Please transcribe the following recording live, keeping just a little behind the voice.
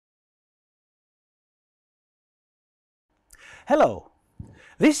Hello!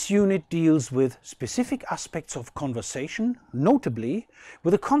 This unit deals with specific aspects of conversation, notably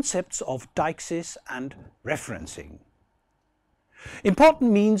with the concepts of deixis and referencing.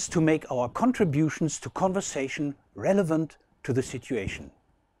 Important means to make our contributions to conversation relevant to the situation.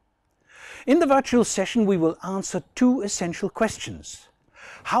 In the virtual session we will answer two essential questions.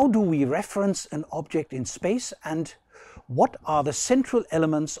 How do we reference an object in space, and what are the central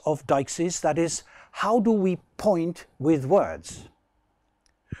elements of deixis, that is, how do we point with words?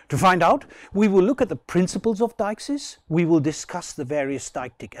 To find out, we will look at the principles of deixis, we will discuss the various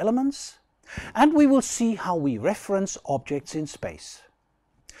deictic elements, and we will see how we reference objects in space.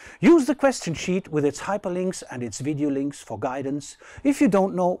 Use the question sheet with its hyperlinks and its video links for guidance if you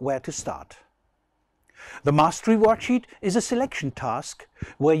don't know where to start. The mastery worksheet is a selection task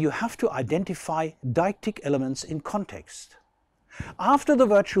where you have to identify deictic elements in context. After the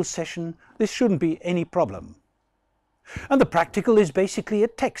virtual session, this shouldn't be any problem. And the practical is basically a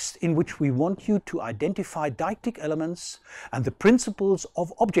text in which we want you to identify deictic elements and the principles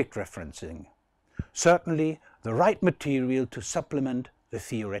of object referencing. Certainly the right material to supplement the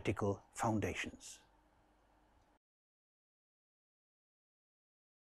theoretical foundations.